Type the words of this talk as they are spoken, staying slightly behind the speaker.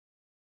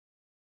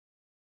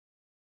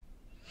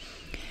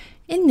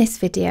In this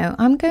video,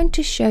 I'm going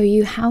to show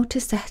you how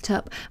to set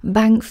up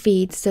bank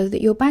feeds so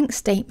that your bank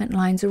statement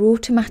lines are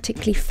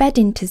automatically fed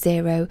into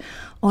Xero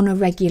on a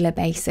regular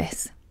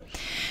basis.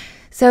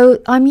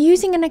 So I'm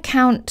using an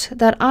account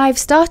that I've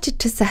started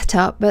to set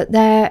up, but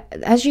there,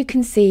 as you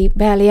can see,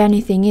 barely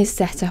anything is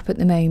set up at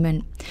the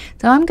moment.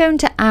 So I'm going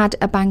to add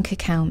a bank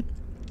account.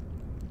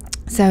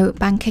 So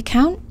bank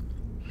account.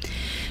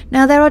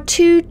 Now there are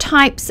two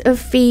types of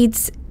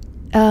feeds,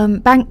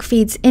 bank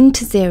feeds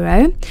into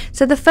Xero.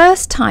 So the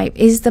first type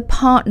is the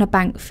partner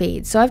bank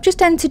feed. So I've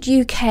just entered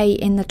UK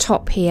in the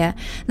top here.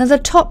 Now the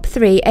top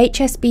three,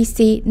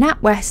 HSBC,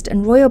 NatWest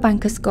and Royal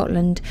Bank of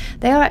Scotland,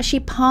 they are actually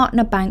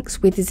partner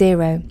banks with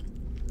Xero.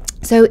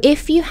 So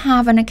if you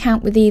have an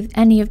account with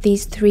any of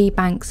these three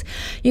banks,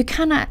 you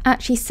can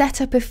actually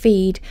set up a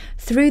feed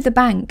through the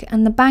bank,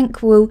 and the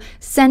bank will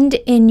send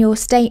in your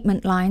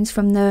statement lines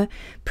from the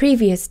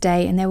previous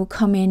day and they will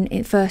come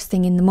in first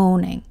thing in the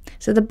morning.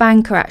 So the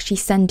bank are actually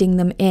sending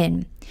them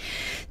in.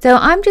 So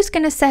I'm just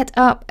going to set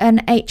up an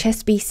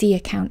HSBC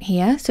account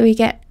here so we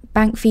get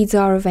bank feeds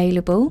are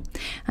available.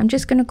 I'm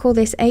just going to call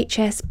this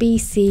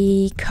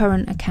HSBC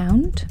current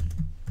account.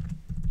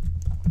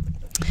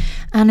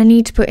 And I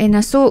need to put in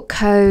a sort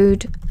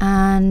code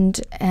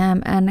and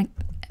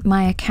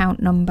my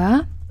account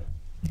number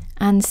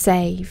and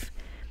save.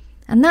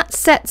 And that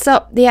sets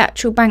up the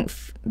actual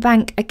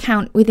bank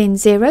account within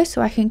Xero,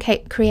 so I can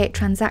create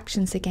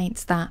transactions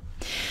against that.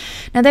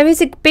 Now there is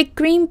a big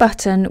green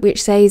button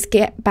which says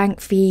get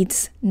bank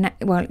feeds.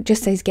 Well, it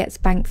just says gets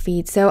bank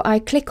feeds. So I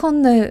click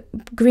on the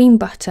green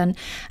button,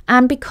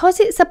 and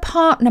because it's a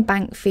partner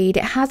bank feed,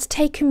 it has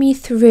taken me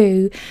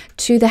through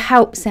to the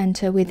help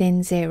center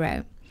within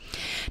Xero.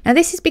 Now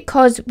this is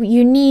because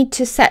you need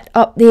to set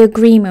up the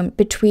agreement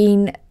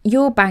between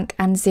your bank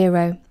and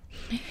Xero.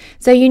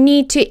 So you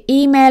need to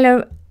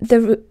email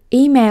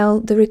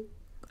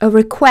a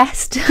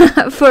request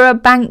for a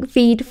bank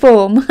feed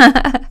form.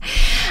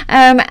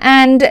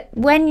 And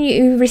when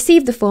you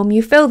receive the form,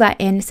 you fill that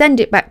in, send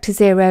it back to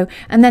Xero,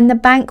 and then the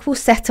bank will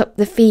set up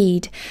the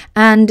feed.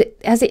 And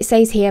as it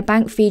says here,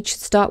 bank feed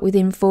should start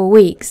within 4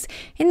 weeks.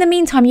 In the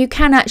meantime, you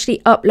can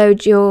actually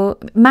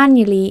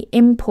manually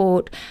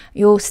import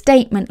your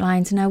statement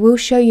lines, and I will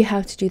show you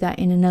how to do that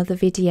in another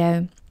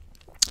video.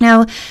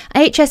 Now,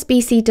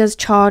 HSBC does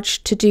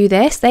charge to do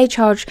this. They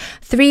charge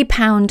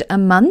 £3 a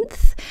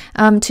month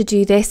to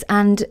do this,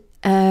 and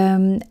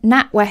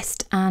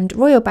NatWest and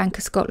Royal Bank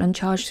of Scotland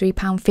charge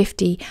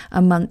 £3.50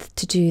 a month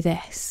to do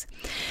this.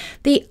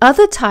 The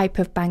other type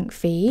of bank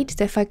feed,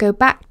 so if I go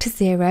back to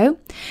Xero,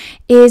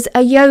 is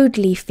a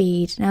Yodlee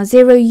feed. Now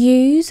Xero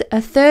use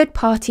a third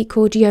party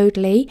called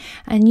Yodlee,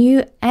 and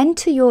you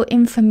enter your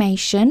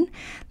information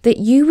that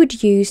you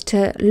would use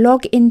to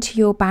log into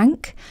your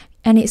bank,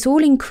 and it's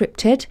all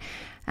encrypted.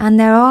 And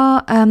there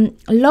are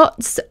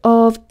lots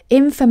of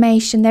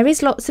information. There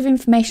is lots of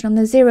information on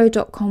the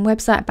Xero.com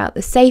website about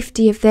the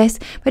safety of this,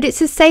 but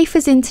it's as safe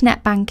as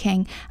internet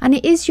banking, and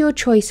it is your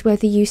choice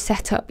whether you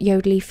set up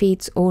Yodlee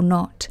feeds or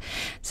not.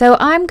 So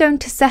I'm going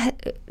to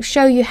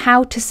show you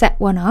how to set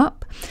one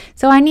up.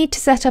 So I need to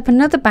set up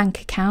another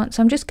bank account.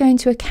 So I'm just going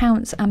to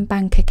accounts and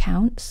bank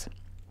accounts.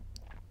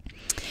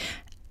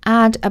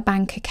 Add a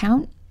bank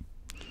account.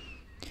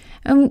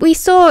 And we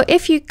saw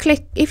if you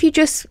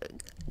just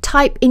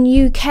type in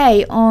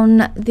UK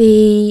on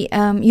the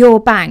your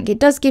bank, it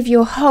does give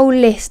you a whole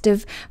list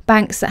of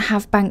banks that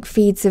have bank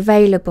feeds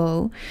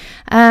available.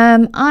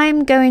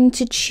 I'm going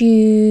to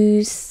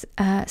choose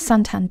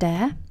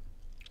Santander.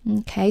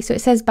 Okay, so it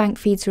says bank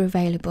feeds are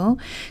available.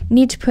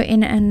 Need to put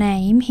in a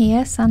name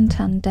here,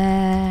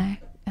 Santander.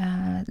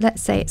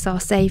 Let's say it's our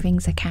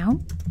savings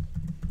account.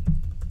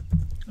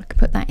 I could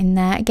put that in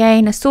there.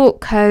 Again, a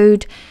sort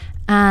code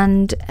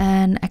and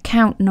an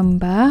account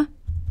number,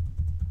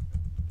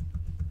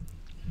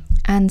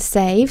 and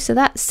save. So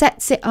that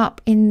sets it up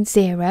in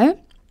Xero.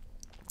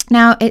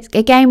 Now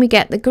again we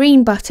get the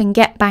green button,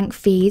 get bank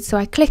feeds, so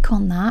I click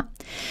on that.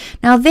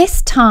 Now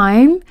this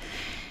time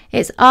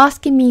it's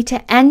asking me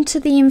to enter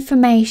the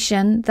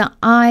information that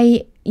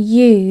I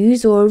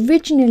use or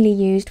originally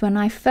used when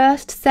I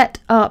first set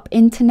up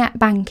internet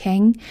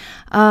banking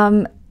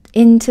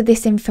into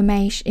this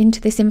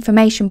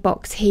information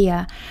box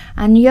here,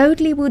 and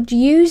Yodlee would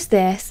use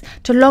this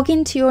to log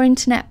into your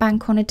internet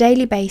bank on a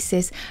daily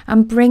basis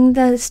and bring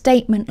the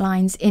statement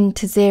lines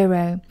into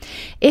Xero.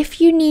 If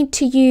you need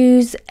to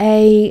use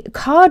a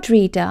card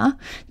reader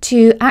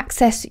to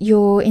access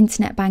your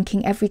internet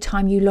banking every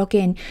time you log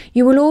in,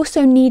 you will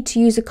also need to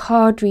use a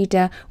card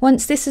reader.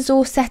 Once this is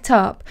all set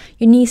up,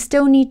 you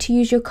still need to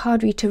use your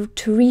card reader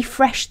to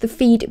refresh the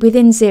feed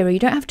within Xero. You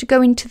don't have to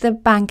go into the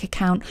bank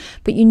account,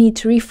 but you need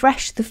to refresh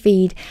the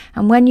feed,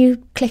 and when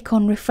you click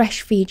on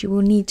refresh feed, you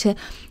will need to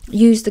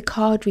use the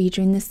card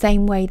reader in the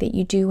same way that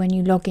you do when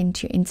you log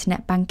into your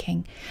internet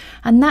banking.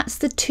 And that's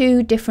the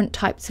two different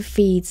types of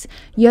feeds.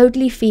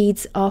 Yodlee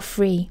feeds are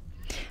free,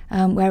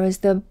 whereas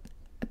the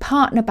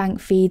partner bank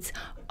feeds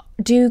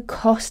do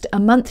cost a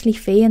monthly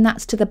fee, and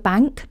that's to the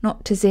bank,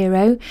 not to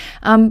Xero.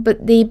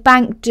 But the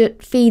bank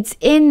feeds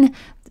in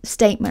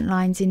statement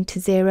lines into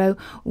Xero,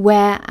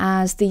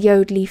 whereas the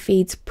Yodlee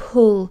Feeds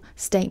pull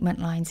statement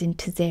lines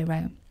into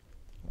Xero.